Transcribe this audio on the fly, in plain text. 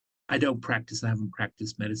I don't practice, I haven't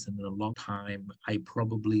practiced medicine in a long time. I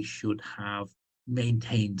probably should have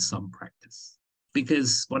maintained some practice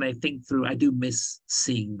because when I think through, I do miss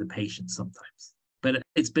seeing the patient sometimes. But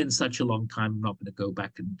it's been such a long time, I'm not going to go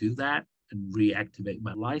back and do that and reactivate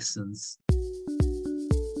my license.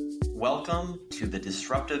 Welcome to the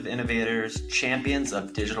Disruptive Innovators Champions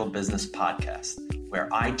of Digital Business podcast, where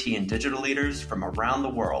IT and digital leaders from around the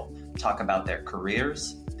world talk about their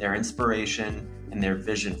careers, their inspiration, and their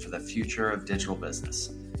vision for the future of digital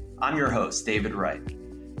business. I'm your host, David Wright.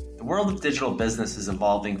 The world of digital business is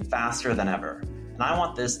evolving faster than ever, and I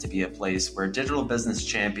want this to be a place where digital business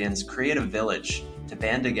champions create a village to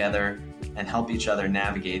band together and help each other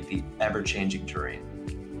navigate the ever-changing terrain.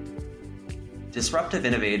 Disruptive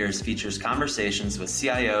Innovators features conversations with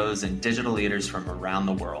CIOs and digital leaders from around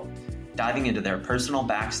the world, diving into their personal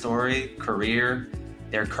backstory, career,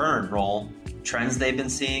 their current role, trends they've been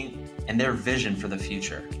seeing, and their vision for the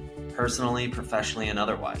future, personally, professionally, and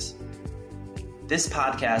otherwise. This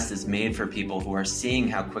podcast is made for people who are seeing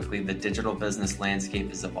how quickly the digital business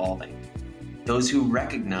landscape is evolving. Those who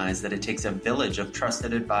recognize that it takes a village of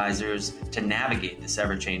trusted advisors to navigate this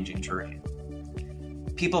ever-changing terrain.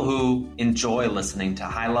 People who enjoy listening to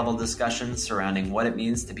high-level discussions surrounding what it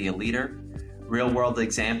means to be a leader, real-world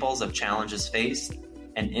examples of challenges faced,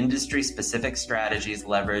 and industry-specific strategies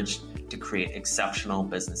leveraged to create exceptional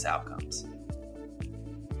business outcomes.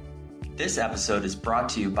 This episode is brought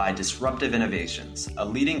to you by Disruptive Innovations, a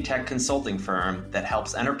leading tech consulting firm that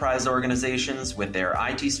helps enterprise organizations with their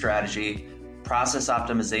IT strategy, process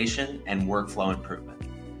optimization, and workflow improvement.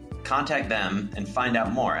 Contact them and find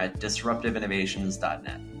out more at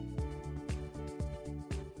disruptiveinnovations.net.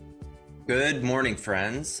 Good morning,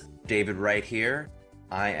 friends. David Wright here.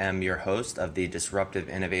 I am your host of the Disruptive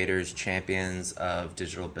Innovators Champions of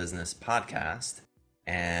Digital Business podcast.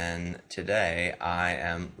 And today I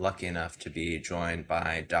am lucky enough to be joined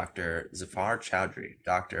by Dr. Zafar Chaudry.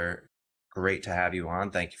 Doctor, great to have you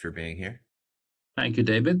on. Thank you for being here. Thank you,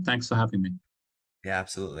 David. Thanks for having me. Yeah,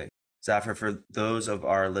 absolutely. Zafar, for those of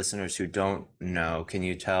our listeners who don't know, can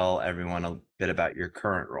you tell everyone a bit about your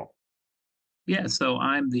current role? Yeah, so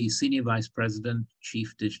I'm the Senior Vice President,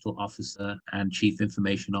 Chief Digital Officer, and Chief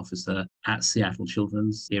Information Officer at Seattle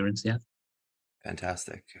Children's here in Seattle.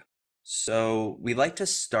 Fantastic. So we like to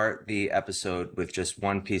start the episode with just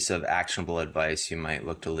one piece of actionable advice you might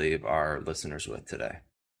look to leave our listeners with today.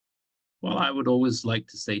 Well, I would always like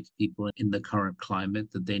to say to people in the current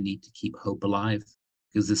climate that they need to keep hope alive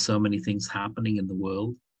because there's so many things happening in the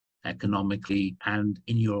world, economically and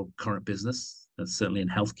in your current business, certainly in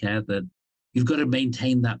healthcare, that you've got to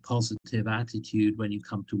maintain that positive attitude when you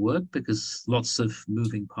come to work because lots of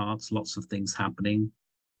moving parts, lots of things happening.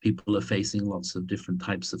 People are facing lots of different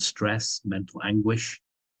types of stress, mental anguish.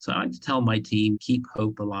 So I like to tell my team, keep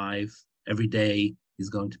hope alive. Every day is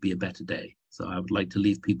going to be a better day. So I would like to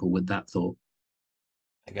leave people with that thought.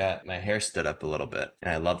 I got my hair stood up a little bit,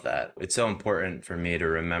 and I love that. It's so important for me to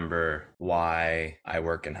remember why I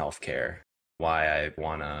work in healthcare, why I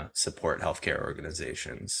want to support healthcare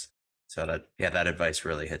organizations. So that advice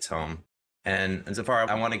really hits home. And Zafar,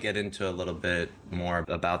 I want to get into a little bit more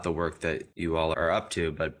about the work that you all are up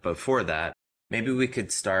to. But before that, maybe we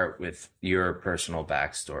could start with your personal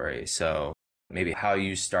backstory. So maybe how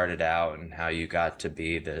you started out and how you got to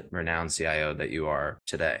be the renowned CIO that you are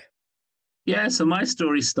today. Yeah, so my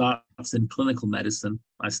story starts in clinical medicine.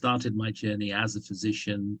 I started my journey as a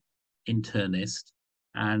physician internist.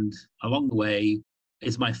 And along the way,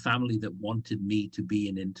 it's my family that wanted me to be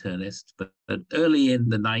an internist. But early in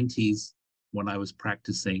the 90s, when I was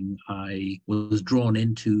practicing, I was drawn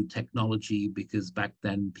into technology because back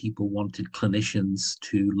then people wanted clinicians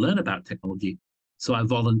to learn about technology. So I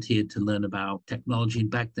volunteered to learn about technology. And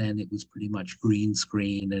back then it was pretty much green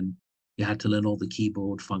screen and you had to learn all the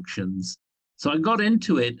keyboard functions. So I got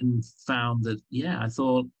into it and found that, I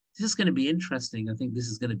thought this is going to be interesting. I think this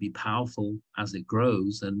is going to be powerful as it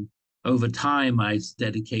grows. And over time, I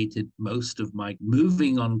dedicated most of my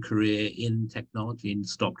moving on career in technology and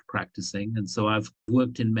stopped practicing. And so I've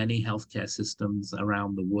worked in many healthcare systems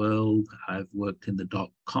around the world. I've worked in the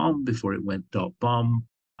 .com before it went .bomb.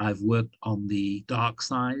 I've worked on the dark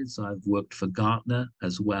side. So I've worked for Gartner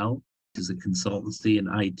as well as a consultancy in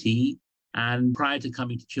IT. And prior to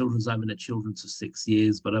coming to Children's, I've been at Children's for 6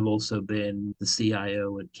 years, but I've also been the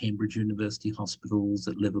CIO at Cambridge University Hospitals,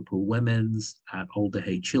 at Liverpool Women's, at Alder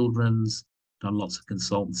Hey Children's, done lots of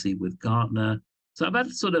consultancy with Gartner. So I've had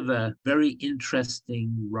sort of a very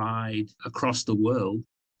interesting ride across the world,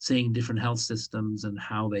 seeing different health systems and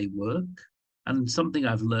how they work. And something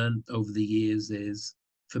I've learned over the years is,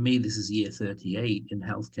 for me, this is year 38 in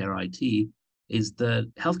healthcare IT, is that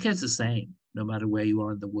healthcare is the same no matter where you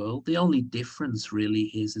are in the world. The only difference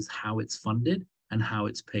really is how it's funded and how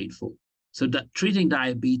it's paid for. So treating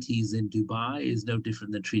diabetes in Dubai is no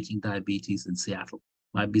different than treating diabetes in Seattle.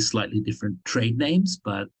 Might be slightly different trade names,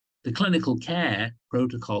 but the clinical care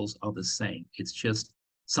protocols are the same. It's just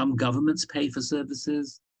some governments pay for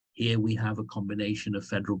services. Here we have a combination of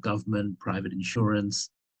federal government, private insurance,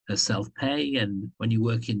 self-pay. And when you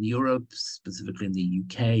work in Europe, specifically in the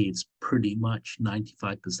UK, it's pretty much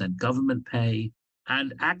 95% government pay.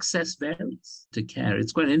 And access varies to care.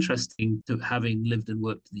 It's quite interesting to having lived and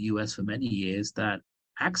worked in the US for many years that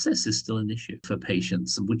access is still an issue for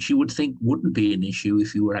patients, which you would think wouldn't be an issue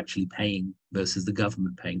if you were actually paying versus the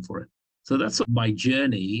government paying for it. So that's my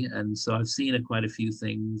journey. And so I've seen quite a few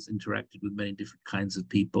things, interacted with many different kinds of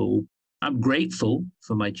people. I'm grateful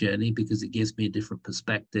for my journey because it gives me a different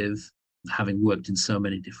perspective, having worked in so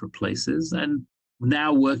many different places. And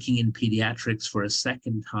now working in pediatrics for a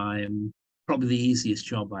second time, probably the easiest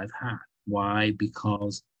job I've had. Why?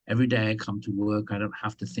 Because every day I come to work, I don't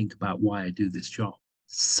have to think about why I do this job.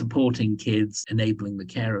 Supporting kids, enabling the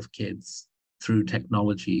care of kids through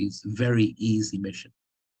technologies, very easy mission.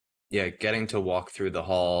 Yeah, getting to walk through the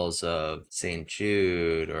halls of St.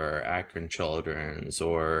 Jude or Akron Children's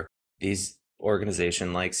or these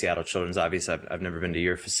organizations like Seattle Children's. Obviously, I've never been to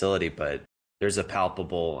your facility, but there's a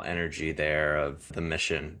palpable energy there of the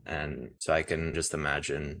mission. And so I can just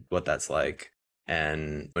imagine what that's like.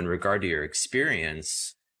 And in regard to your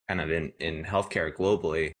experience kind of in healthcare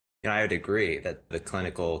globally, I would agree that the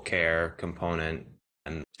clinical care component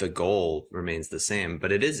and the goal remains the same,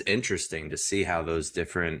 but it is interesting to see how those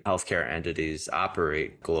different healthcare entities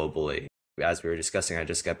operate globally. As we were discussing, I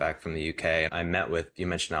just got back from the UK. I met with, you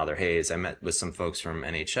mentioned Alder Hayes, I met with some folks from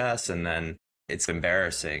NHS, and then it's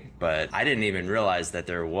embarrassing, but I didn't even realize that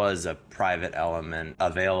there was a private element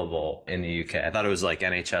available in the UK. I thought it was like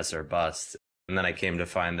NHS or bust. And then I came to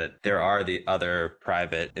find that there are the other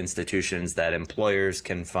private institutions that employers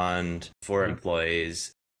can fund for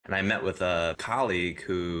employees. And I met with a colleague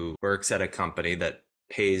who works at a company that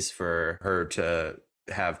pays for her to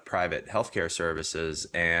have private healthcare services.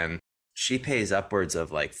 And she pays upwards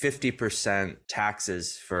of like 50%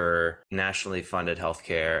 taxes for nationally funded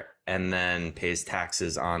healthcare and then pays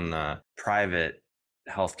taxes on the private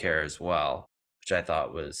healthcare as well, which I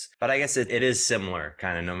thought was, but I guess it is similar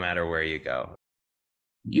kind of no matter where you go.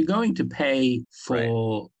 You're going to pay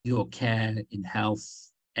for your care in health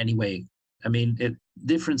anyway. I mean, the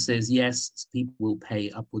difference is, yes, people will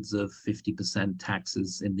pay upwards of 50%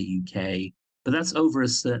 taxes in the UK, but that's over a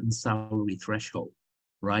certain salary threshold,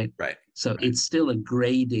 right? Right. So it's still a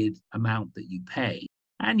graded amount that you pay.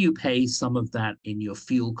 And you pay some of that in your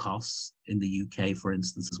fuel costs in the UK, for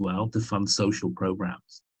instance, as well, to fund social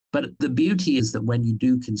programs. But the beauty is that when you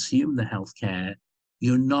do consume the healthcare,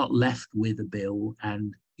 you're not left with a bill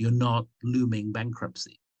and you're not looming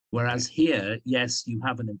bankruptcy. Whereas here, yes, you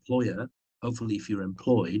have an employer, hopefully if you're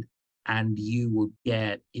employed, and you will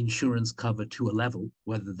get insurance cover to a level,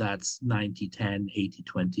 whether that's 90-10,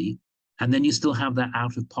 80-20, and then you still have that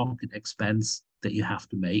out-of-pocket expense that you have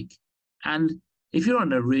to make. And if you're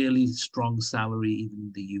on a really strong salary, even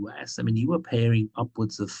in the US, I mean, you are paying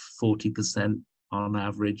upwards of 40% on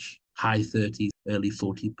average, high 30s, early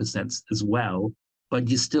 40% as well, but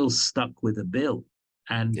you're still stuck with a bill.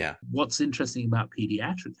 And what's interesting about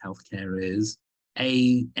pediatric healthcare is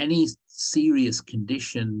any serious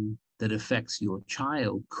condition that affects your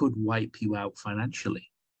child could wipe you out financially.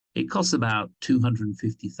 It costs about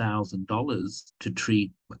 $250,000 to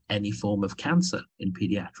treat any form of cancer in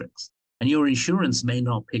pediatrics. And your insurance may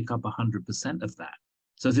not pick up 100% of that.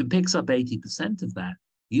 So if it picks up 80% of that,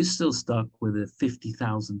 you're still stuck with a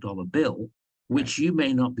 $50,000 bill, which you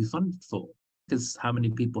may not be funded for. Because how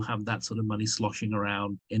many people have that sort of money sloshing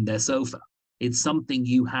around in their sofa? It's something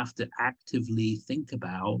you have to actively think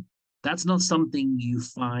about. That's not something you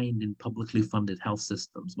find in publicly funded health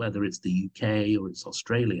systems, whether it's the UK or it's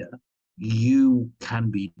Australia. You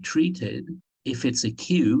can be treated. If it's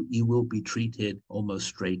acute, you will be treated almost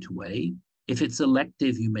straight away. If it's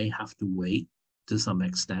elective, you may have to wait to some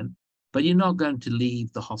extent, but you're not going to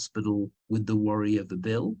leave the hospital with the worry of a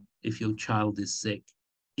bill. If your child is sick,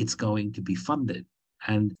 it's going to be funded.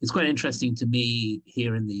 And it's quite interesting to me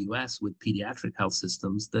here in the US with pediatric health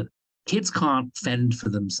systems that kids can't fend for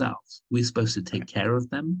themselves. We're supposed to take care of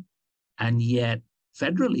them. And yet,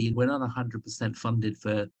 federally, we're not 100% funded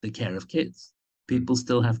for the care of kids. People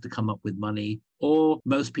still have to come up with money, or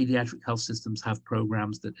most pediatric health systems have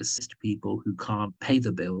programs that assist people who can't pay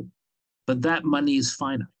the bill. But that money is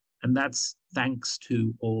finite. And that's thanks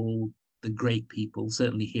to all the great people,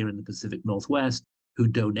 certainly here in the Pacific Northwest, who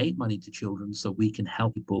donate money to children so we can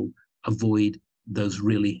help people avoid those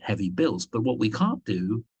really heavy bills. But what we can't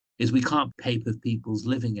do is we can't pay for people's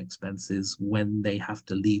living expenses when they have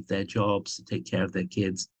to leave their jobs to take care of their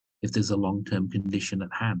kids if there's a long-term condition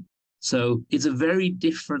at hand. So it's a very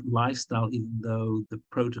different lifestyle, even though the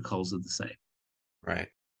protocols are the same. Right.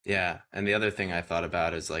 Yeah. And the other thing I thought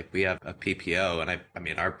about is like we have a PPO and I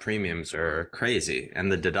mean, our premiums are crazy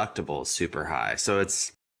and the deductible is super high. So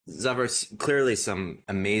it's Zafar, clearly some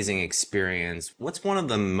amazing experience. What's one of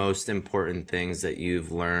the most important things that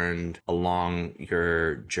you've learned along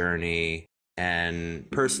your journey and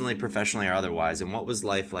personally, professionally, or otherwise? And what was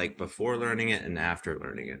life like before learning it and after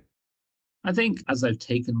learning it? I think as I've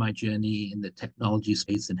taken my journey in the technology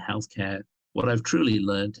space in healthcare, what I've truly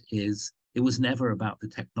learned is it was never about the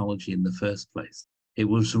technology in the first place. It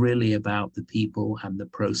was really about the people and the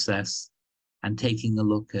process and taking a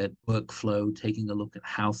look at workflow, taking a look at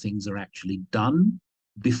how things are actually done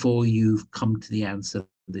before you've come to the answer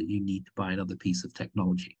that you need to buy another piece of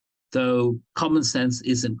technology. Though common sense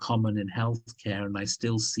isn't common in healthcare, and I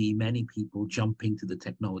still see many people jumping to the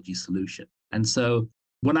technology solution. And so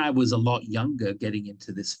when I was a lot younger getting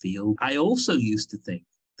into this field, I also used to think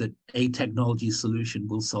that a technology solution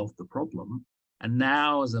will solve the problem. And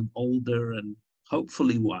now, as I'm older and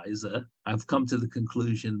hopefully wiser, I've come to the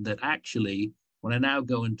conclusion that actually, when I now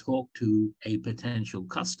go and talk to a potential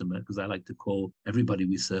customer, because I like to call everybody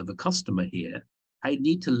we serve a customer here, I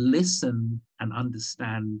need to listen and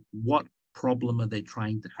understand what problem are they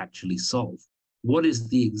trying to actually solve. What is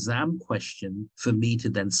the exam question for me to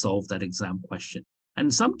then solve that exam question? And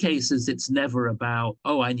in some cases, it's never about,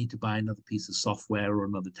 oh, I need to buy another piece of software or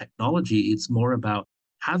another technology. It's more about,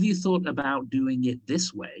 have you thought about doing it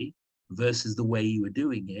this way versus the way you were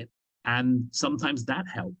doing it? And sometimes that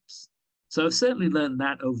helps. So I've certainly learned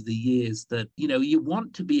that over the years that, you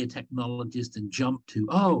want to be a technologist and jump to,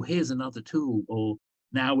 oh, here's another tool, or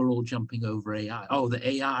now we're all jumping over AI. Oh, the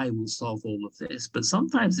AI will solve all of this. But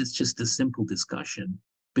sometimes it's just a simple discussion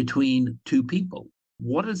between two people.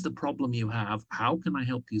 What is the problem you have? How can I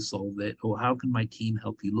help you solve it? Or how can my team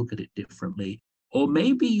help you look at it differently? Or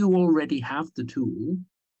maybe you already have the tool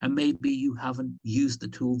and maybe you haven't used the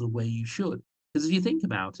tool the way you should. Because if you think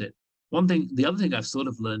about it, the other thing I've sort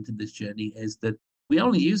of learned in this journey is that we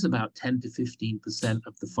only use about 10 to 15%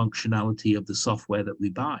 of the functionality of the software that we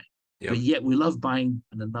buy. Yep. But yet we love buying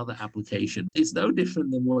another application. It's no different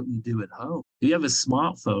than what you do at home. If you have a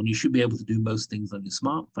smartphone, you should be able to do most things on your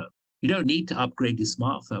smartphone. You don't need to upgrade your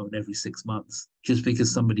smartphone every 6 months just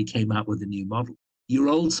because somebody came out with a new model. Your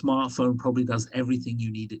old smartphone probably does everything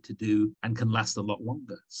you need it to do and can last a lot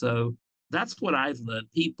longer. So that's what I've learned.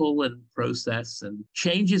 People and process, and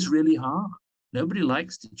change is really hard. Nobody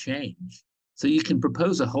likes to change. So you can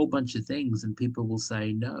propose a whole bunch of things and people will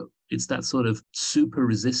say no. It's that sort of super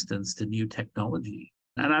resistance to new technology.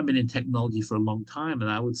 And I've been in technology for a long time, and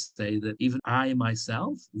I would say that even I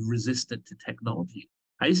myself resistant to technology.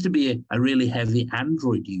 I used to be a really heavy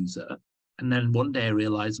Android user. And then one day I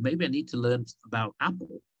realized maybe I need to learn about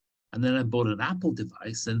Apple. And then I bought an Apple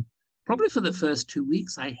device. And probably for the first 2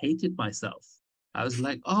 weeks, I hated myself. I was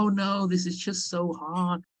like, oh no, this is just so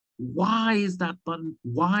hard. Why is that button?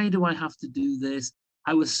 Why do I have to do this?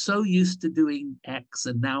 I was so used to doing X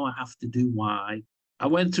and now I have to do Y. I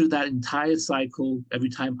went through that entire cycle every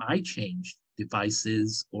time I changed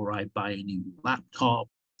devices or I buy a new laptop.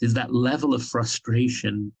 There's that level of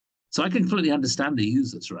frustration. So I can completely understand the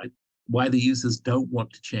users, right? Why the users don't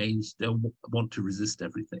want to change, don't want to resist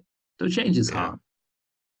everything. So change is hard.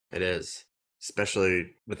 It is,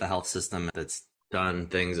 especially with the health system that's done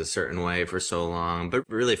things a certain way for so long, but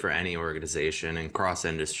really for any organization and cross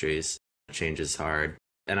industries, change is hard.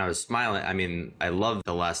 And I was smiling. I mean, I love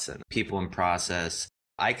the lesson, people and process.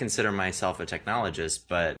 I consider myself a technologist,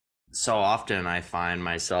 but so often I find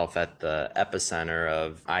myself at the epicenter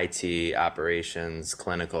of IT operations,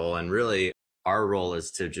 clinical, and really our role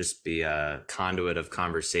is to just be a conduit of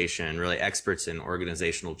conversation, really experts in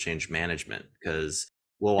organizational change management, because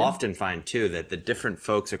we'll often find too that the different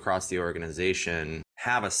folks across the organization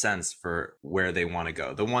have a sense for where they want to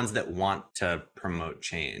go, the ones that want to promote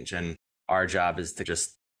change. And our job is to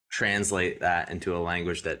just translate that into a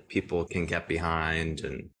language that people can get behind.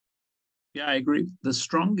 And yeah, I agree. The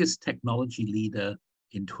strongest technology leader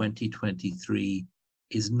in 2023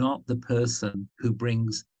 is not the person who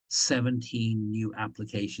brings 17 new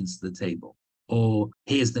applications to the table, or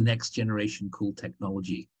here's the next generation cool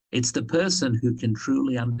technology. It's the person who can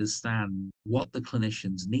truly understand what the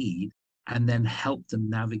clinicians need and then help them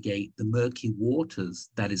navigate the murky waters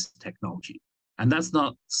that is technology. And that's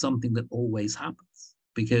not something that always happens,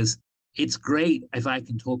 because it's great if I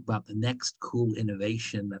can talk about the next cool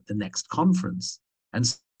innovation at the next conference. And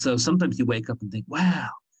so sometimes you wake up and think, wow,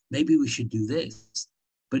 maybe we should do this.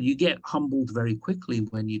 But you get humbled very quickly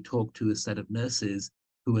when you talk to a set of nurses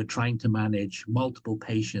who are trying to manage multiple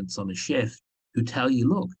patients on a shift, who tell you,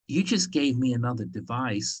 look, you just gave me another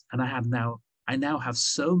device, and I now have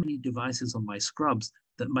so many devices on my scrubs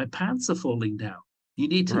that my pants are falling down. You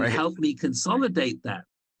need to help me consolidate that.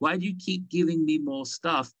 Why do you keep giving me more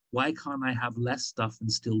stuff? Why can't I have less stuff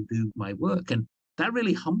and still do my work? And that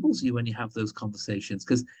really humbles you when you have those conversations,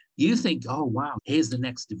 because you think, oh, wow, here's the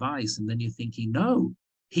next device. And then you're thinking, no,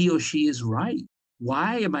 he or she is right.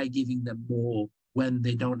 Why am I giving them more when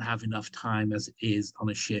they don't have enough time as it is on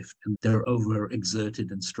a shift and they're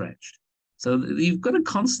overexerted and stretched? So you've got to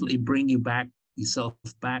constantly bring yourself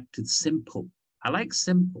back to simple. I like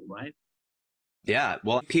simple, right? Yeah.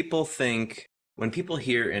 Well, when people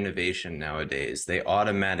hear innovation nowadays, they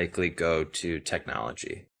automatically go to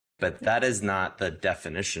technology. But that is not the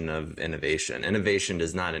definition of innovation. Innovation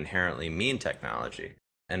does not inherently mean technology.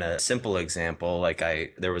 And a simple example,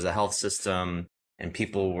 there was a health system and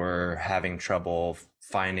people were having trouble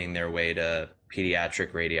finding their way to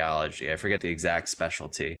pediatric radiology. I forget the exact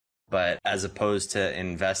specialty, but as opposed to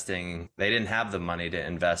investing, they didn't have the money to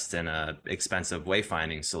invest in a expensive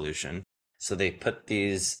wayfinding solution. So they put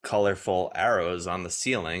these colorful arrows on the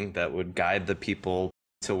ceiling that would guide the people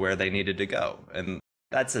to where they needed to go. And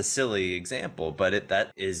that's a silly example, but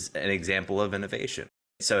that is an example of innovation.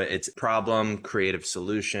 So it's problem, creative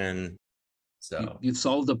solution. So you've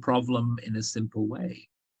solved a problem in a simple way.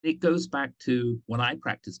 It goes back to when I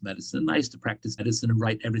practiced medicine. I used to practice medicine and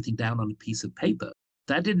write everything down on a piece of paper.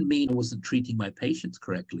 That didn't mean I wasn't treating my patients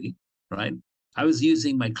correctly, right? I was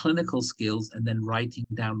using my clinical skills and then writing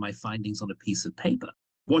down my findings on a piece of paper.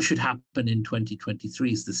 What should happen in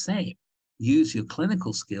 2023 is the same. Use your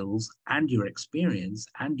clinical skills and your experience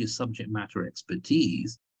and your subject matter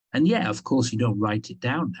expertise. And yeah, of course, you don't write it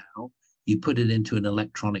down now. You put it into an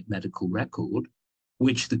electronic medical record,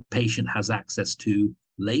 which the patient has access to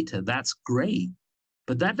later. That's great.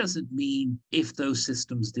 But that doesn't mean if those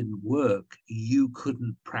systems didn't work, you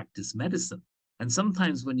couldn't practice medicine. And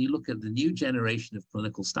sometimes when you look at the new generation of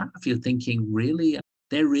clinical staff, you're thinking, really,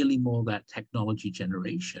 they're really more that technology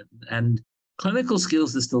generation. And clinical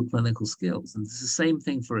skills are still clinical skills. And it's the same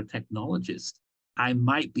thing for a technologist. I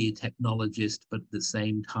might be a technologist, but at the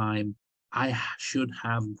same time, I should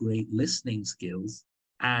have great listening skills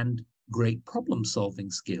and great problem-solving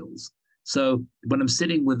skills. So when I'm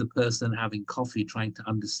sitting with a person having coffee, trying to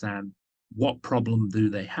understand what problem do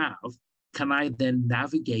they have, can I then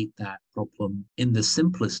navigate that problem in the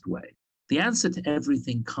simplest way? The answer to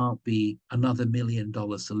everything can't be another $1 million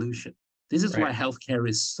solution. This is why healthcare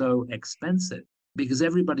is so expensive, because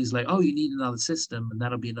everybody's like, oh, you need another system, and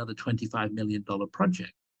that'll be another $25 million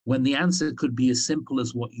project, when the answer could be as simple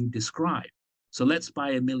as what you described. So let's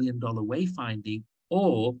buy $1 million wayfinding,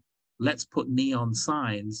 or let's put neon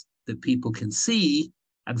signs that people can see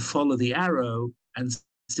and follow the arrow and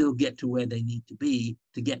still get to where they need to be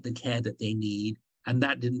to get the care that they need. And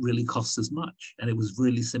that didn't really cost as much. And it was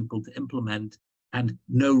really simple to implement, and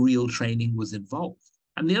no real training was involved.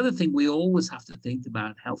 And the other thing we always have to think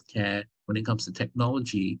about healthcare when it comes to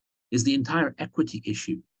technology is the entire equity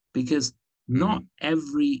issue, because not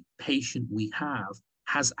every patient we have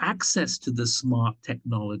has access to the smart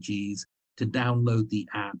technologies to download the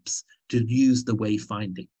apps, to use the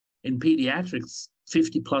wayfinding. In pediatrics,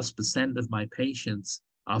 50+% of my patients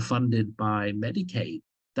are funded by Medicaid.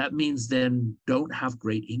 That means then don't have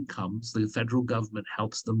great incomes. The federal government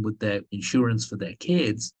helps them with their insurance for their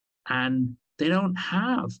kids, and they don't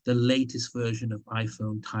have the latest version of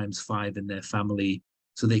iPhone x5 in their family,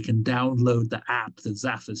 so they can download the app that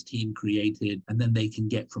Zafar's team created, and then they can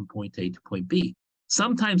get from point A to point B.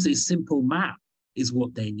 Sometimes a simple map is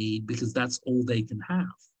what they need because that's all they can have.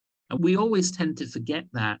 And we always tend to forget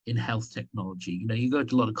that in health technology. You know, you go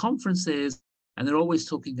to a lot of conferences and they're always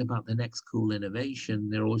talking about the next cool innovation.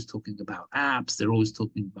 They're always talking about apps. They're always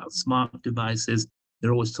talking about smart devices.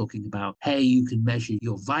 They're always talking about, hey, you can measure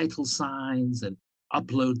your vital signs and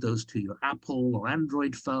upload those to your Apple or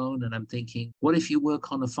Android phone. And I'm thinking, what if you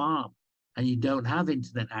work on a farm and you don't have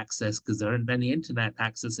internet access because there isn't any internet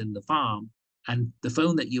access in the farm, and the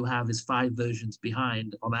phone that you have is 5 versions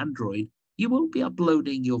behind on Android? You won't be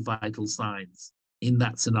uploading your vital signs in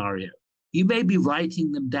that scenario. You may be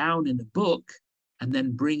writing them down in a book and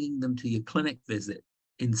then bringing them to your clinic visit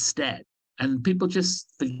instead. And people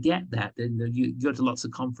just forget that. And you go to lots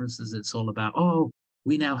of conferences, it's all about, oh,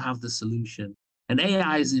 we now have the solution. And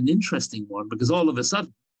AI is an interesting one because all of a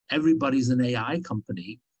sudden, everybody's an AI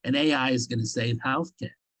company and AI is going to save healthcare.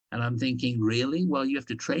 And I'm thinking, really? Well, you have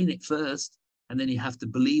to train it first, and then you have to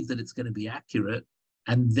believe that it's going to be accurate.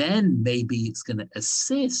 And then maybe it's going to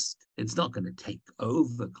assist. It's not going to take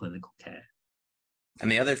over clinical care.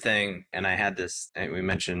 And the other thing, and I had this, and we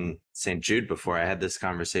mentioned St. Jude before, I had this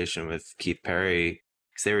conversation with Keith Perry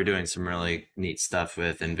because they were doing some really neat stuff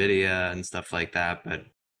with NVIDIA and stuff like that. But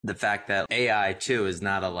the fact that AI too is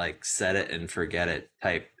not a like set it and forget it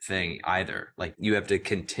type thing either. Like you have to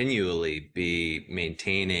continually be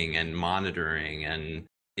maintaining and monitoring, and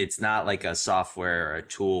it's not like a software or a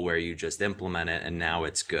tool where you just implement it and now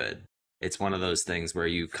it's good. It's one of those things where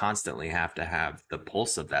you constantly have to have the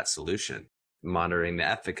pulse of that solution, monitoring the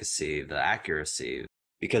efficacy, the accuracy,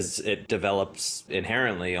 because it develops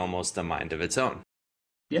inherently almost a mind of its own.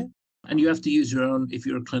 Yeah. And you have to use your own, if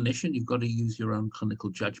you're a clinician, you've got to use your own clinical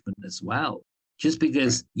judgment as well. Just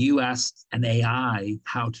because you asked an AI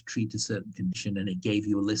how to treat a certain condition and it gave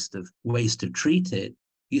you a list of ways to treat it,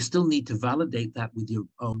 you still need to validate that with your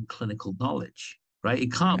own clinical knowledge, right?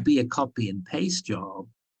 It can't be a copy and paste job,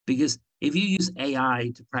 because if you use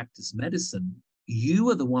AI to practice medicine, you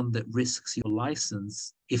are the one that risks your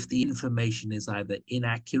license if the information is either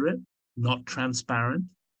inaccurate, not transparent,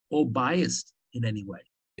 or biased in any way.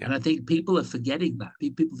 Yeah. And I think people are forgetting that.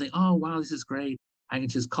 People think, oh, wow, this is great. I can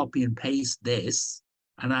just copy and paste this.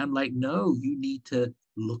 And I'm like, no, you need to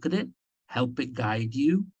look at it, help it guide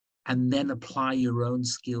you, and then apply your own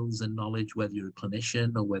skills and knowledge, whether you're a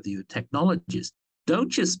clinician or whether you're a technologist. Don't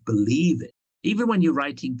just believe it. Even when you're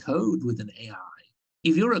writing code with an AI,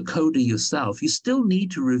 if you're a coder yourself, you still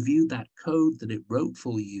need to review that code that it wrote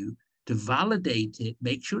for you to validate it,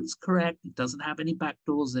 make sure it's correct, it doesn't have any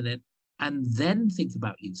backdoors in it, and then think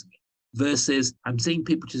about using it. Versus I'm seeing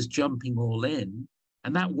people just jumping all in,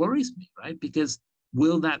 and that worries me, right? Because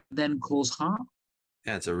will that then cause harm?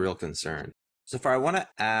 Yeah, it's a real concern. Zafar, I want to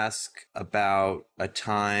ask about a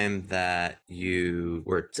time that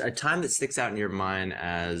a time that sticks out in your mind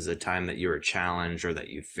as a time that you were challenged or that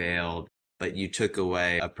you failed, but you took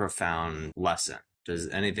away a profound lesson. Does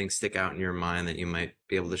anything stick out in your mind that you might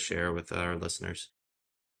be able to share with our listeners?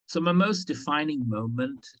 So my most defining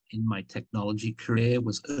moment in my technology career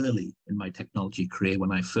was early in my technology career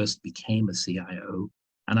when I first became a CIO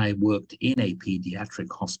and I worked in a pediatric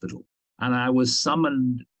hospital. And I was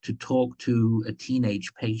summoned to talk to a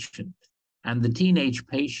teenage patient. And the teenage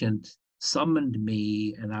patient summoned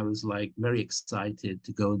me, and I was like very excited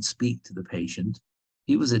to go and speak to the patient.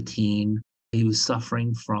 He was a teen. He was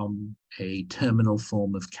suffering from a terminal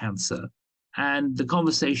form of cancer. And the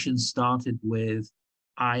conversation started with,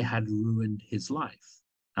 I had ruined his life.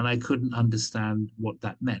 And I couldn't understand what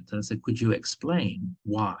that meant. And I said, could you explain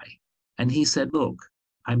why? And he said, look,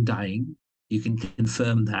 I'm dying. You can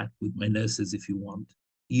confirm that with my nurses if you want.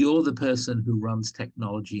 You're the person who runs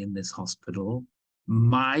technology in this hospital.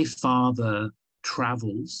 My father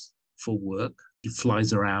travels for work. He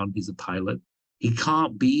flies around. He's a pilot. He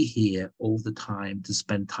can't be here all the time to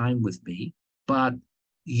spend time with me, but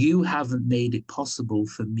you haven't made it possible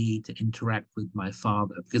for me to interact with my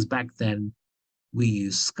father, because back then we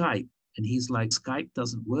used Skype. And he's like, Skype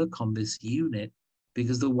doesn't work on this unit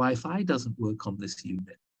because the Wi-Fi doesn't work on this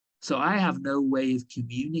unit. So I have no way of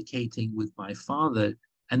communicating with my father.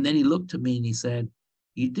 And then he looked at me and he said,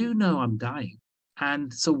 you do know I'm dying.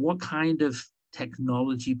 And so what kind of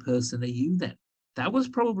technology person are you then? That was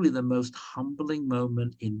probably the most humbling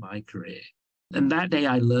moment in my career. And that day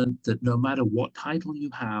I learned that no matter what title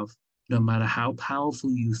you have, no matter how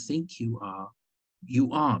powerful you think you are,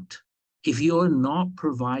 you aren't. If you're not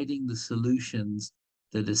providing the solutions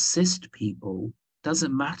that assist people,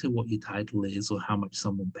 doesn't matter what your title is or how much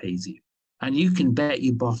someone pays you. And you can bet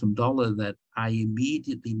your bottom dollar that I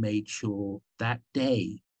immediately made sure that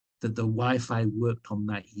day that the Wi-Fi worked on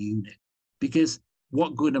that unit. Because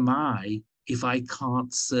what good am I if I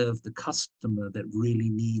can't serve the customer that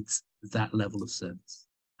really needs that level of service?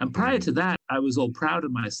 And prior to that, I was all proud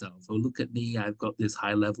of myself. Oh, look at me, I've got this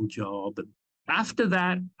high-level job. And after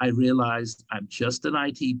that, I realized I'm just an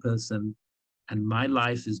IT person. And my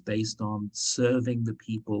life is based on serving the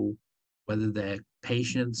people, whether they're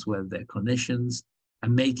patients, whether they're clinicians,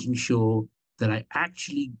 and making sure that I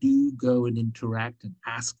actually do go and interact and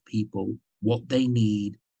ask people what they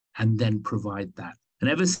need and then provide that. And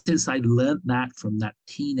ever since I learned that from that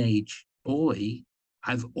teenage boy,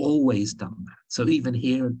 I've always done that. So even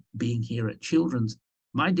here, being here at Children's,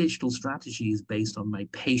 my digital strategy is based on my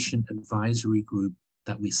patient advisory group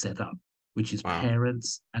that we set up, which is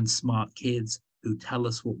parents and smart kids who tell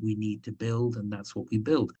us what we need to build, and that's what we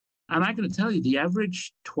build. And I'm going to tell you, the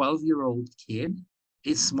average 12-year-old kid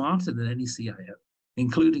is smarter than any CIO,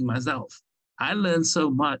 including myself. I learned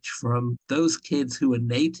so much from those kids who are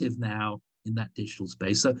native now in that digital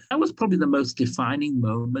space. So that was probably the most defining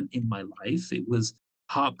moment in my life. It was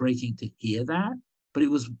heartbreaking to hear that, but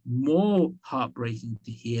it was more heartbreaking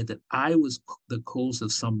to hear that I was the cause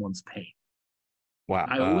of someone's pain. Wow.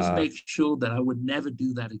 I always make sure that I would never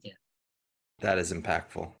do that again. That is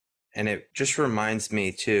impactful. And it just reminds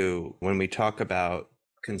me too, when we talk about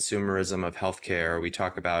consumerism of healthcare, we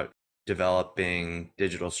talk about developing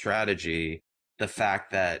digital strategy, the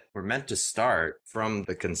fact that we're meant to start from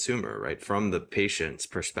the consumer, right? From the patient's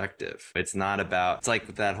perspective. It's not about, it's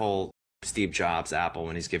like that whole Steve Jobs Apple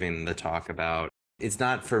when he's giving the talk about, it's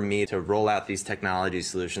not for me to roll out these technology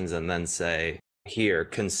solutions and then say, here,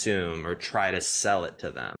 consume, or try to sell it to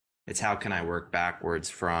them. It's how can I work backwards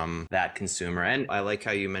from that consumer? And I like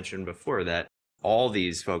how you mentioned before that all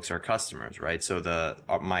these folks are customers, right? So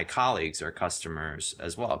my colleagues are customers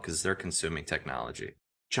as well because they're consuming technology.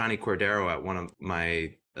 Chani Cordero at one of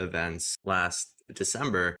my events last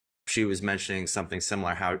December, she was mentioning something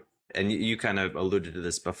similar how, and you kind of alluded to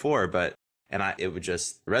this before, but it would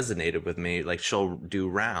just resonated with me. Like she'll do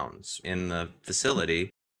rounds in the facility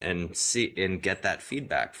and see and get that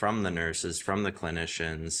feedback from the nurses, from the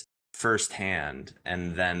clinicians firsthand.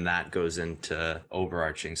 And then that goes into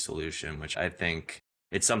overarching solution, which I think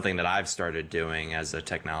it's something that I've started doing as a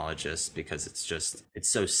technologist because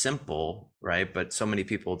it's so simple, right? But so many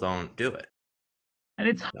people don't do it. And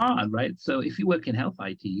it's hard, right? So if you work in health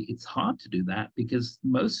IT, it's hard to do that because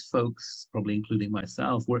most folks, probably including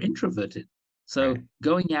myself, were introverted. So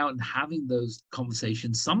going out and having those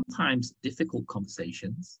conversations, sometimes difficult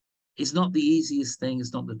conversations, is not the easiest thing.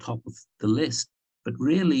 It's not the top of the list. But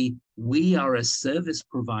really, we are a service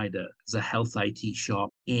provider as a health IT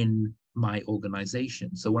shop in my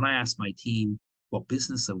organization. So when I ask my team, what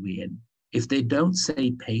business are we in? If they don't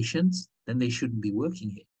say patients, then they shouldn't be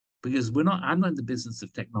working here. Because I'm not in the business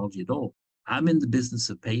of technology at all. I'm in the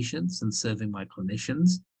business of patients and serving my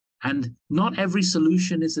clinicians. And not every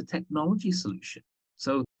solution is a technology solution.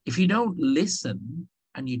 So if you don't listen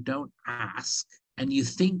and you don't ask and you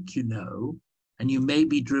think you know, and you may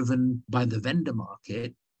be driven by the vendor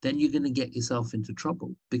market, then you're going to get yourself into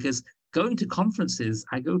trouble. Because going to conferences,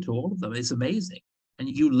 I go to all of them, it's amazing. And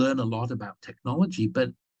you learn a lot about technology. But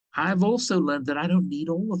I've also learned that I don't need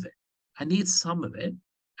all of it. I need some of it.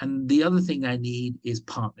 And the other thing I need is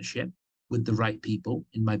partnership with the right people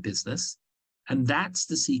in my business. And that's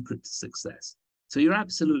the secret to success. So you're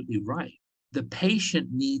absolutely right. The patient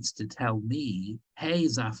needs to tell me, hey,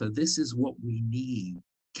 Zafar, this is what we need.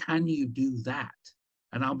 Can you do that?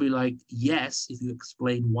 And I'll be like, yes, if you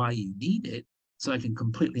explain why you need it, so I can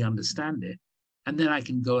completely understand it. And then I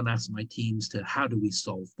can go and ask my teams to, how do we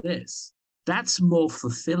solve this? That's more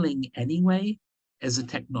fulfilling anyway as a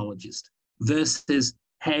technologist versus,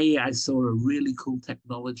 hey, I saw a really cool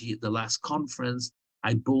technology at the last conference.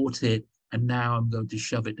 I bought it. And now I'm going to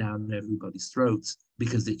shove it down everybody's throats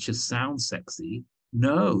because it just sounds sexy.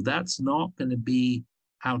 No, that's not going to be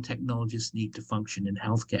how technologists need to function in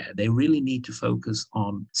healthcare. They really need to focus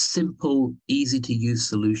on simple, easy-to-use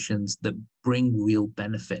solutions that bring real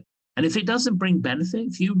benefit. And if it doesn't bring benefit,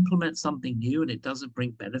 if you implement something new and it doesn't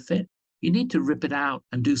bring benefit, you need to rip it out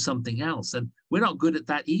and do something else. And we're not good at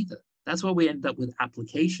that either. That's why we end up with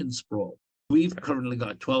application sprawl. We've currently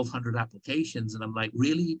got 1,200 applications, and I'm like,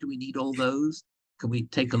 really? Do we need all those? Can we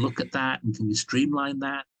take a look at that, and can we streamline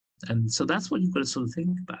that? And so that's what you've got to sort of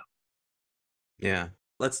think about. Yeah.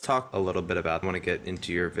 Let's talk a little bit about, I want to get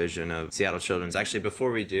into your vision of Seattle Children's. Actually,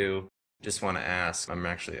 before we do, just want to ask, I'm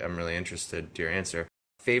really interested to your answer.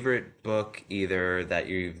 Favorite book either that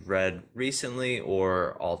you've read recently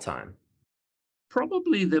or all time?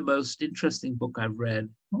 Probably the most interesting book I've read,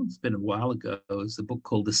 it's been a while ago, is a book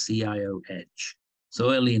called The CIO Edge.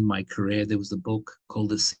 So early in my career, there was a book called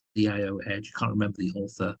The CIO Edge. I can't remember the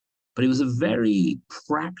author, but it was a very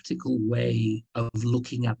practical way of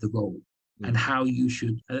looking at the role and how you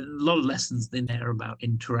should, a lot of lessons in there about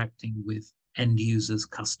interacting with end users,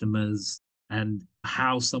 customers, and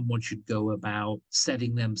how someone should go about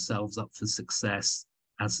setting themselves up for success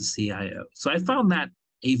as a CIO. So I found that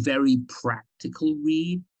a very practical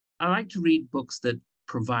read. I like to read books that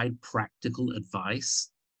provide practical advice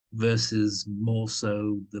versus more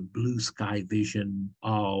so the blue sky vision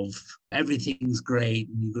of everything's great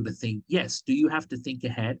and you've got to think, yes, do you have to think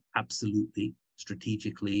ahead? Absolutely.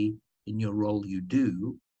 Strategically, in your role, you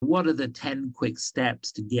do. What are the 10 quick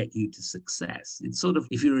steps to get you to success? It's sort of,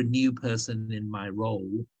 if you're a new person in my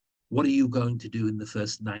role, what are you going to do in the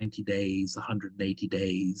first 90 days, 180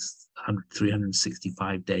 days,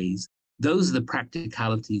 365 days? Those are the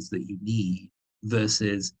practicalities that you need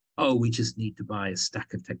versus, oh, we just need to buy a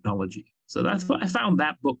stack of technology. So I found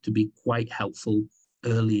that book to be quite helpful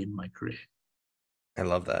early in my career. I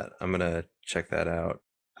love that. I'm gonna check that out.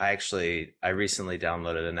 I recently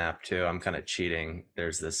downloaded an app too. I'm kind of cheating.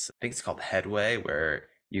 There's this, I think it's called Headway, where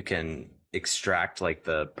you can extract like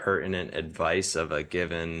the pertinent advice of a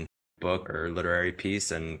given book or literary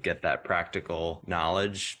piece and get that practical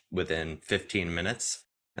knowledge within 15 minutes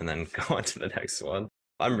and then go on to the next one.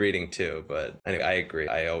 I'm reading too, but I agree.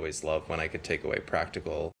 I always love when I could take away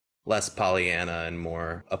practical, less Pollyanna and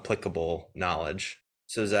more applicable knowledge.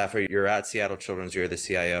 So Zafar, you're at Seattle Children's, you're the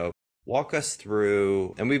CIO. Walk us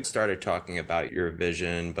through, and we've started talking about your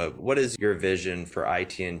vision, but what is your vision for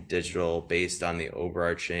IT and digital based on the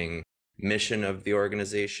overarching mission of the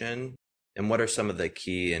organization? And what are some of the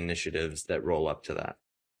key initiatives that roll up to that?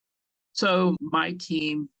 So my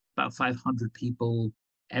team, about 500 people,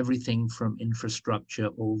 everything from infrastructure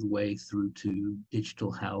all the way through to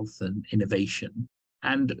digital health and innovation.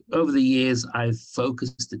 And over the years, I've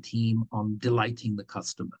focused the team on delighting the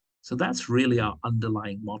customer. So that's really our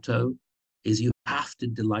underlying motto, is you have to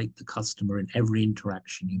delight the customer in every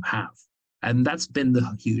interaction you have. And that's been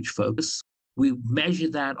the huge focus. We measure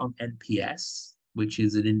that on NPS, which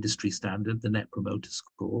is an industry standard, the Net Promoter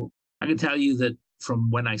Score. I can tell you that from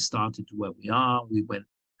when I started to where we are, we went,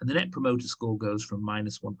 and the Net Promoter Score goes from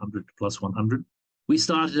 -100 to +100. We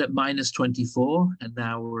started at -24, and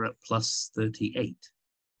now we're at +38.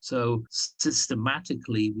 So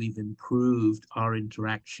systematically, we've improved our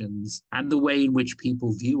interactions and the way in which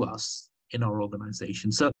people view us in our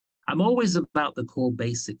organization. So I'm always about the core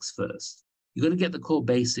basics first. You've got to get the core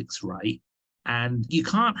basics right. And you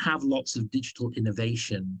can't have lots of digital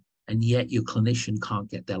innovation and yet your clinician can't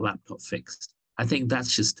get their laptop fixed. I think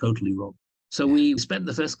that's just totally wrong. So we spent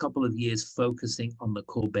the first couple of years focusing on the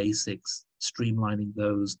core basics, streamlining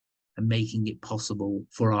those, and making it possible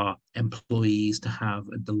for our employees to have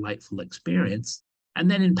a delightful experience. And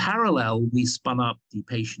then in parallel, we spun up the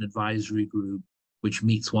patient advisory group, which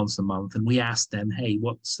meets once a month. And we asked them, hey,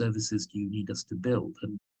 what services do you need us to build?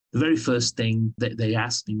 And the very first thing that they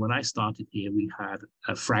asked me when I started here, we had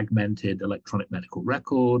a fragmented electronic medical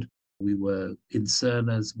record. We were in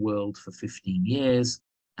Cerner's world for 15 years.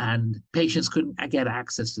 And patients couldn't get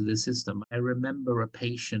access to the system. I remember a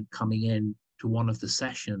patient coming in to one of the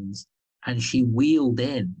sessions, and she wheeled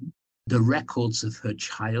in the records of her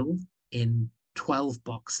child in 12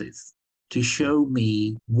 boxes to show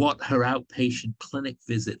me what her outpatient clinic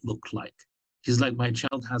visit looked like. She's like, my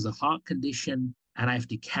child has a heart condition, and I have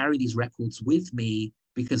to carry these records with me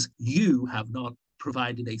because you have not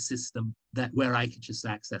provided a system that where I can just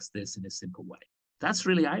access this in a simple way. That's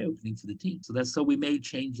really eye-opening for the team. So we made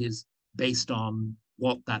changes based on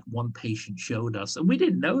what that one patient showed us. And we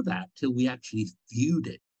didn't know that till we actually viewed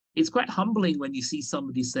it. It's quite humbling when you see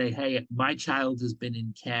somebody say, hey, my child has been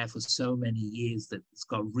in care for so many years that it's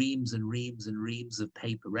got reams and reams and reams of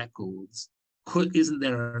paper records. Isn't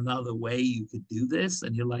there another way you could do this?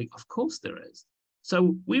 And you're like, of course there is.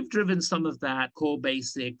 So we've driven some of that core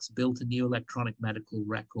basics, built a new electronic medical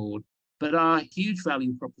record. But our huge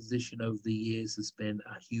value proposition over the years has been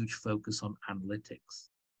a huge focus on analytics.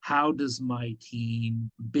 How does my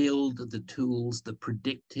team build the tools, the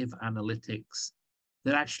predictive analytics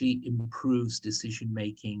that actually improves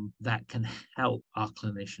decision-making that can help our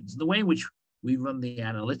clinicians? The way in which we run the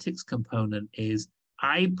analytics component is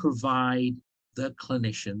I provide the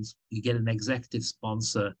clinicians, you get an executive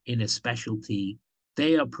sponsor in a specialty,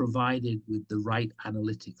 they are provided with the right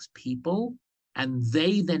analytics people, and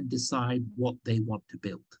they then decide what they want to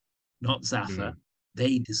build. Not Zafar,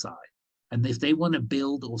 they decide. And if they want to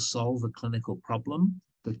build or solve a clinical problem,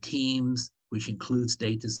 the teams, which includes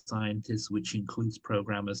data scientists, which includes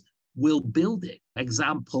programmers, will build it.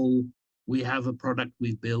 Example, we have a product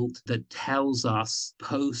we built that tells us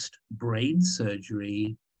post-brain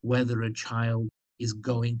surgery whether a child is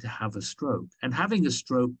going to have a stroke. And having a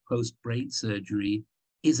stroke post-brain surgery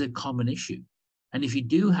is a common issue. And if you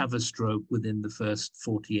do have a stroke within the first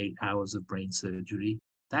 48 hours of brain surgery,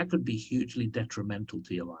 that could be hugely detrimental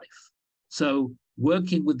to your life. So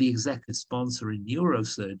working with the executive sponsor in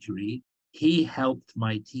neurosurgery, he helped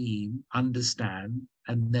my team understand,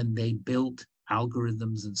 and then they built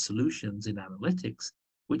algorithms and solutions in analytics,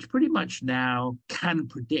 which pretty much now can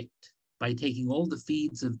predict by taking all the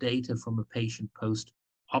feeds of data from a patient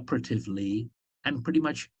post-operatively and pretty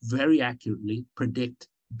much very accurately predict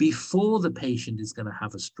before the patient is going to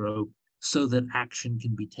have a stroke so that action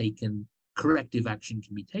can be taken, corrective action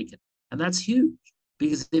can be taken. And that's huge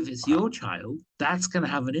because if it's your child, that's going to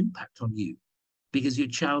have an impact on you because your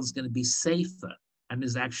child's going to be safer and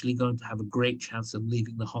is actually going to have a great chance of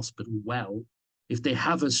leaving the hospital well. If they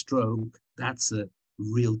have a stroke, that's a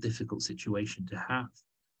real difficult situation to have.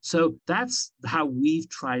 So that's how we've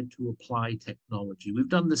tried to apply technology. We've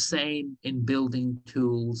done the same in building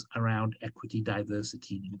tools around equity,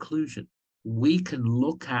 diversity, and inclusion. We can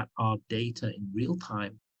look at our data in real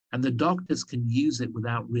time, and the doctors can use it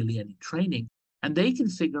without really any training, and they can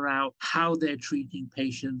figure out how they're treating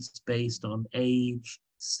patients based on age,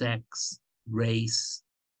 sex, race.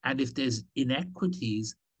 And if there's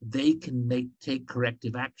inequities, they can take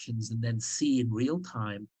corrective actions and then see in real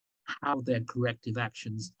time how their corrective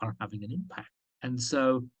actions are having an impact. And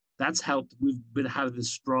so that's helped. We've been having a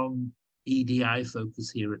strong EDI focus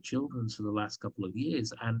here at Children's for the last couple of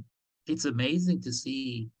years. And it's amazing to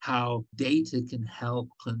see how data can help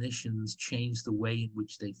clinicians change the way in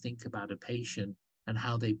which they think about a patient and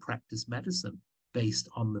how they practice medicine based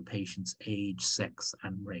on the patient's age, sex,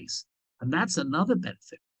 and race. And that's another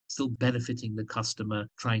benefit, still benefiting the customer,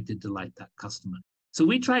 trying to delight that customer. So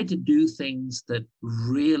we try to do things that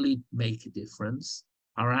really make a difference.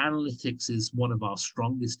 Our analytics is one of our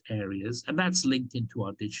strongest areas, and that's linked into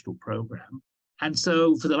our digital program. And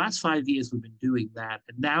so for the last 5 years, we've been doing that.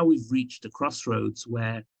 And now we've reached a crossroads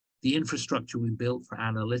where the infrastructure we built for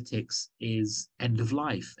analytics is end of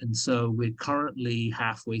life. And so we're currently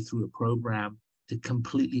halfway through a program to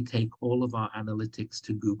completely take all of our analytics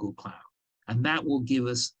to Google Cloud. And that will give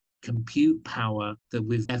us compute power that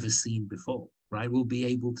we've never seen before, right? We'll be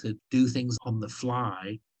able to do things on the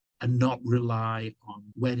fly and not rely on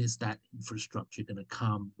when is that infrastructure going to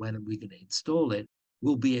come? When are we going to install it?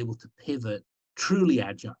 We'll be able to pivot truly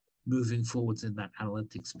agile moving forwards in that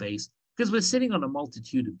analytics space because we're sitting on a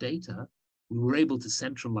multitude of data. We were able to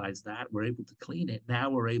centralize that. We're able to clean it. Now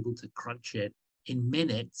we're able to crunch it in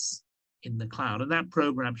minutes in the cloud. And that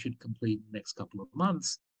program should complete in the next couple of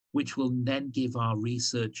months, which will then give our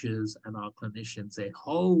researchers and our clinicians a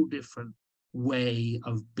whole different way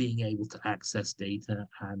of being able to access data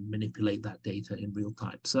and manipulate that data in real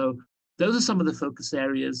time. So those are some of the focus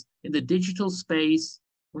areas. In the digital space,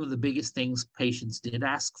 one of the biggest things patients did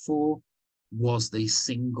ask for was the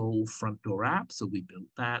single front door app. So we built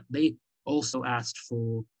that. They also asked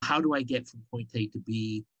for, how do I get from point A to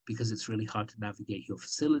B? Because it's really hard to navigate your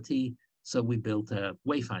facility. So we built a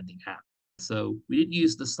wayfinding app. So we didn't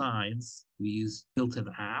use the signs, we built an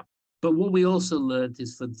app. But what we also learned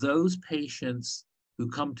is for those patients who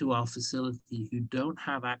come to our facility who don't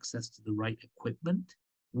have access to the right equipment,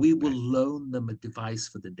 we will loan them a device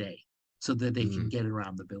for the day so that they can get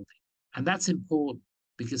around the building. And that's important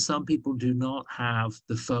because some people do not have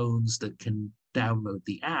the phones that can download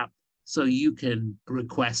the app. So you can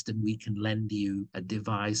request and we can lend you a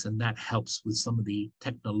device, and that helps with some of the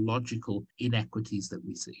technological inequities that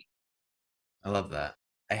we see. I love that.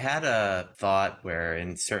 I had a thought where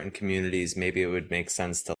in certain communities, maybe it would make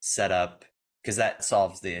sense to set up, because that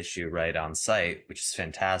solves the issue right on site, which is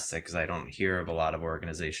fantastic because I don't hear of a lot of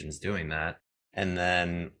organizations doing that. And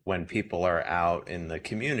then when people are out in the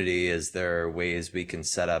community, is there ways we can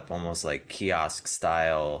set up almost like kiosk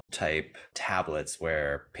style type tablets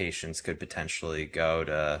where patients could potentially go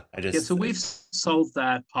to? So we've solved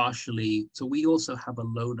that partially. So we also have a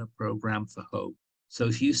loaner program for Hope. So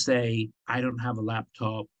if you say, I don't have a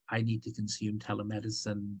laptop, I need to consume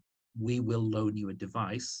telemedicine, we will loan you a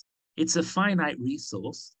device. It's a finite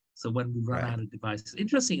resource. So when we run out of devices,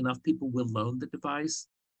 interesting enough, people will loan the device,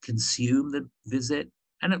 consume the visit,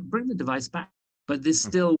 and bring the device back. But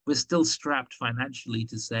we're still strapped financially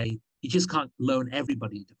to say, you just can't loan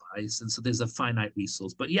everybody a device. And so there's a finite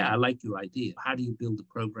resource. But yeah, I like your idea. How do you build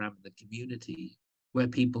a program in the community where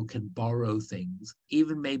people can borrow things,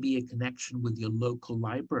 even maybe a connection with your local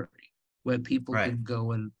library, where people can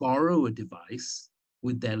go and borrow a device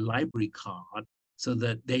with their library card so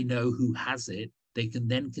that they know who has it. They can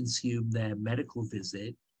then consume their medical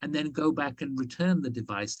visit and then go back and return the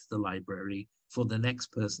device to the library for the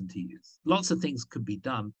next person to use. Lots of things could be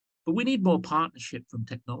done, but we need more partnership from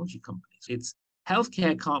technology companies.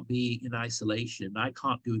 Healthcare can't be in isolation. I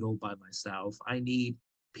can't do it all by myself. I need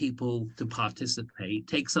people to participate,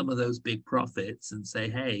 take some of those big profits and say,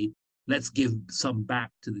 hey, let's give some back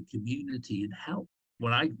to the community and help.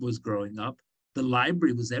 When I was growing up, the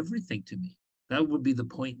library was everything to me. That would be the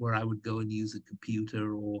point where I would go and use a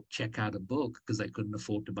computer or check out a book because I couldn't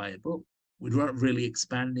afford to buy a book. We weren't really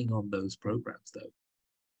expanding on those programs, though.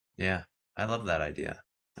 Yeah, I love that idea.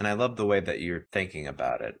 And I love the way that you're thinking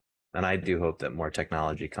about it. And I do hope that more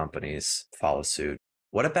technology companies follow suit.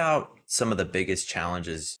 What about some of the biggest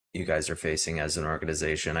challenges you guys are facing as an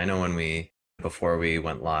organization? I know before we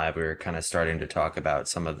went live, we were kind of starting to talk about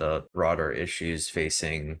some of the broader issues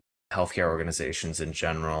facing healthcare organizations in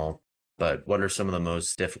general. But what are some of the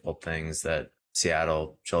most difficult things that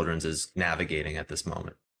Seattle Children's is navigating at this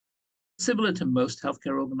moment? Similar to most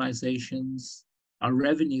healthcare organizations, our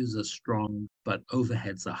revenues are strong, but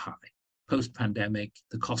overheads are high. Post-pandemic,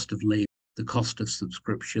 the cost of labor, the cost of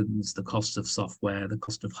subscriptions, the cost of software, the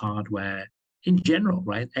cost of hardware, in general,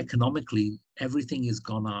 right? Economically, everything has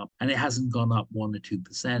gone up, and it hasn't gone up 1 or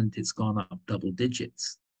 2%, it's gone up double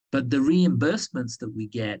digits. But the reimbursements that we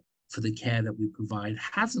get for the care that we provide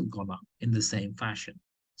hasn't gone up in the same fashion.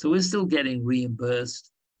 So we're still getting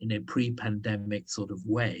reimbursed in a pre-pandemic sort of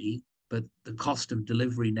way, but the cost of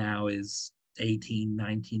delivery now is 18,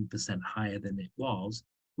 19% higher than it was,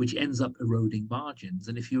 which ends up eroding margins.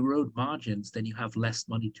 And if you erode margins, then you have less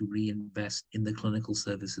money to reinvest in the clinical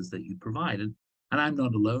services that you provide. And I'm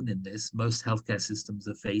not alone in this. Most healthcare systems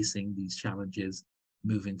are facing these challenges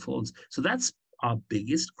moving forwards. So that's our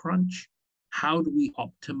biggest crunch. How do we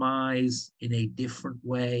optimize in a different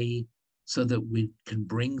way so that we can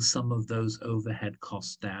bring some of those overhead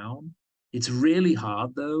costs down? It's really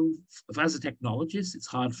hard, though. As a technologist, it's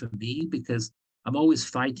hard for me because I'm always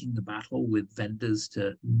fighting the battle with vendors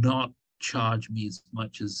to not charge me as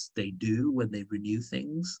much as they do when they renew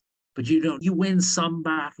things. But you win some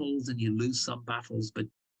battles and you lose some battles. But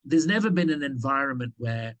there's never been an environment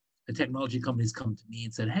where a technology company's come to me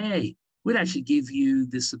and said, hey, we'd actually give you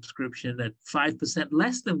this subscription at 5%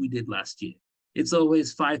 less than we did last year. It's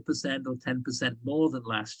always 5% or 10% more than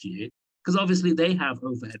last year, because obviously they have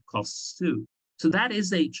overhead costs too. So that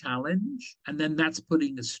is a challenge. And then that's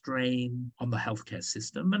putting a strain on the healthcare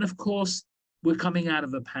system. And of course, we're coming out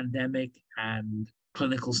of a pandemic and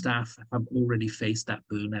clinical staff have already faced that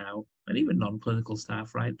burnout, and even non-clinical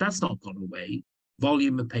staff, right? That's not gone away.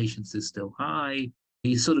 Volume of patients is still high.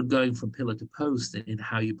 You're sort of going from pillar to post in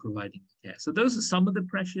how you're providing care. So those are some of the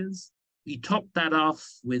pressures. You top that off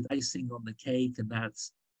with icing on the cake, and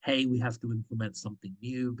that's, hey, we have to implement something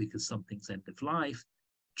new because something's end of life.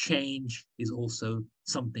 Change is also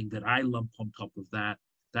something that I lump on top of that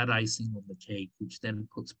icing on the cake, which then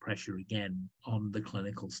puts pressure again on the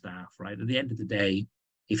clinical staff, right? At the end of the day,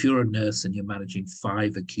 if you're a nurse and you're managing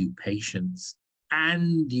 5 acute patients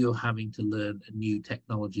and you're having to learn a new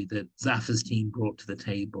technology that Zafar's team brought to the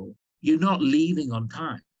table, you're not leaving on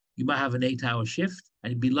time. You might have an 8-hour shift,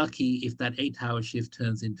 and you'd be lucky if that 8-hour shift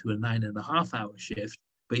turns into a 9.5-hour shift,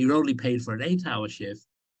 but you're only paid for an 8-hour shift.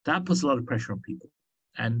 That puts a lot of pressure on people.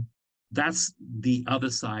 And that's the other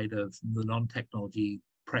side of the non-technology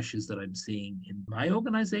pressures that I'm seeing in my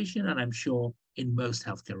organization, and I'm sure in most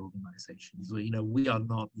healthcare organizations. We are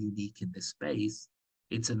not unique in this space.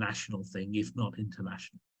 It's a national thing, if not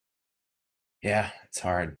international. Yeah, it's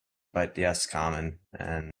hard, but yes, common.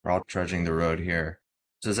 And we're all trudging the road here.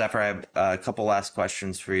 So Zafar, I have a couple last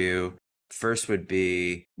questions for you. First would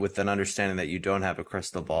be, with an understanding that you don't have a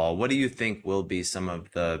crystal ball, what do you think will be some of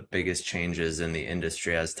the biggest changes in the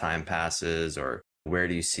industry as time passes, or where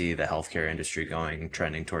do you see the healthcare industry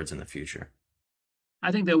trending towards in the future?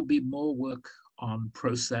 I think there will be more work on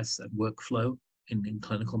process and workflow in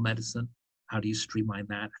clinical medicine. How do you streamline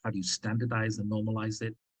that? How do you standardize and normalize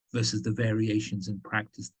it versus the variations in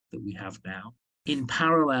practice that we have now? In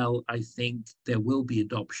parallel, I think there will be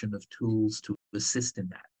adoption of tools to assist in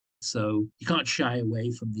that. So you can't shy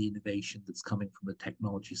away from the innovation that's coming from the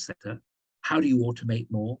technology sector. How do you automate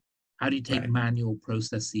more? How do you take manual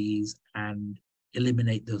processes and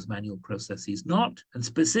eliminate those manual processes? And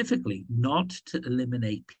specifically, not to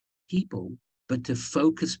eliminate people, but to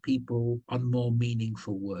focus people on more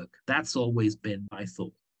meaningful work. That's always been my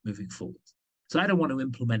thought moving forward. So I don't want to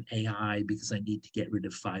implement AI because I need to get rid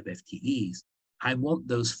of 5 FTEs. I want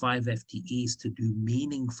those 5 FTEs to do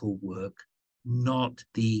meaningful work, not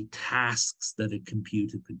the tasks that a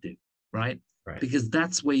computer could do, right? Because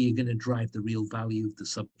that's where you're going to drive the real value of the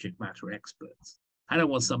subject matter experts. I don't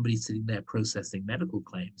want somebody sitting there processing medical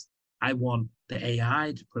claims. I want the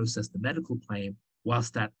AI to process the medical claim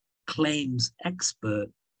whilst that claims expert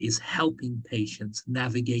is helping patients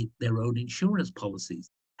navigate their own insurance policies,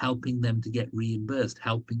 helping them to get reimbursed,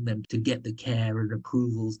 helping them to get the care and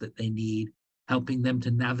approvals that they need, helping them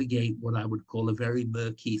to navigate what I would call a very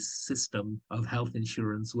murky system of health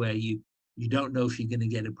insurance where you don't know if you're going to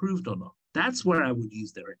get approved or not. That's where I would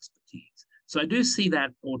use their expertise. So I do see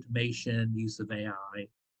that automation, use of AI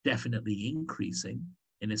definitely increasing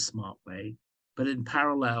in a smart way. But in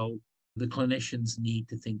parallel, the clinicians need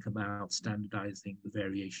to think about standardizing the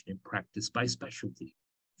variation in practice by specialty.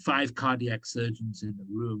 5 cardiac surgeons in the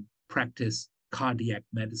room practice cardiac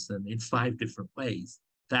medicine in 5 different ways.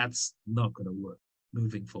 That's not going to work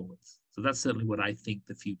moving forward. So that's certainly what I think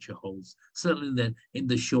the future holds. Certainly in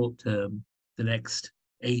the short term, the next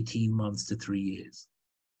 18 months to 3 years.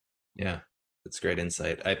 Yeah. That's great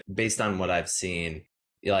insight. Based on what I've seen,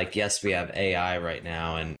 like, yes, we have AI right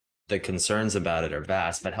now, and the concerns about it are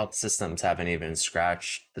vast, but health systems haven't even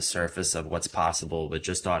scratched the surface of what's possible with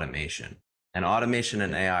just automation. And automation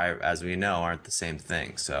and AI, as we know, aren't the same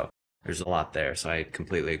thing. So there's a lot there. So I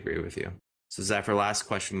completely agree with you. So Zafar, last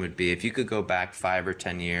question would be, if you could go back 5 or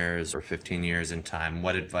 10 years or 15 years in time,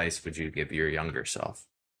 what advice would you give your younger self?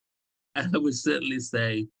 I would certainly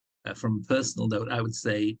say, from a personal note, I would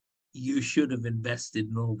say you should have invested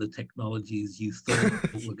in all the technologies you thought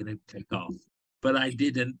were going to take off. But I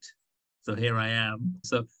didn't. So here I am.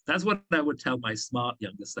 So that's what I would tell my smart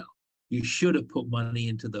younger self. You should have put money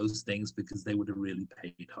into those things because they would have really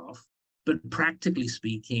paid off. But practically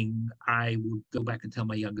speaking, I would go back and tell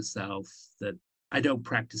my younger self that I haven't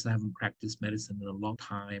practiced medicine in a long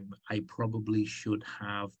time. I probably should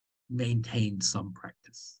have maintained some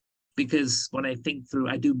practice. Because when I think through,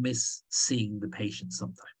 I do miss seeing the patient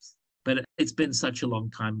sometimes. But it's been such a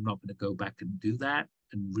long time, I'm not going to go back and do that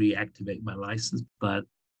and reactivate my license. But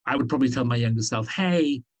I would probably tell my younger self,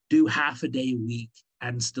 hey, do half a day a week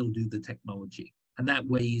and still do the technology. And that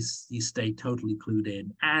way you stay totally clued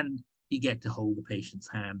in and you get to hold the patient's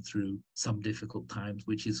hand through some difficult times,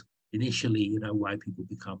 which is initially, why people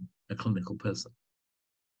become a clinical person.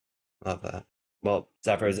 Love that. Well,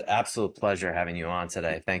 Zafar, it's an absolute pleasure having you on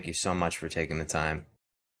today. Thank you so much for taking the time.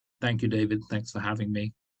 Thank you, David. Thanks for having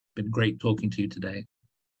me. Been great talking to you today.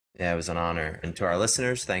 Yeah, it was an honor. And to our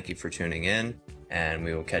listeners, thank you for tuning in, and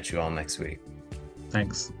we will catch you all next week.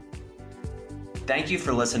 Thanks. Thank you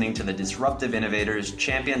for listening to the Disruptive Innovators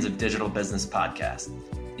Champions of Digital Business podcast.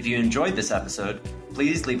 If you enjoyed this episode,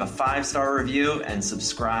 please leave a 5-star review and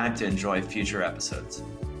subscribe to enjoy future episodes.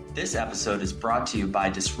 This episode is brought to you by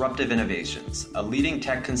Disruptive Innovations, a leading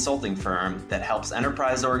tech consulting firm that helps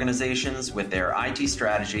enterprise organizations with their IT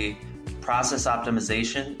strategy, process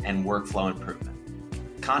optimization, and workflow improvement.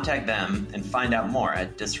 Contact them and find out more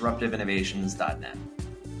at disruptiveinnovations.net.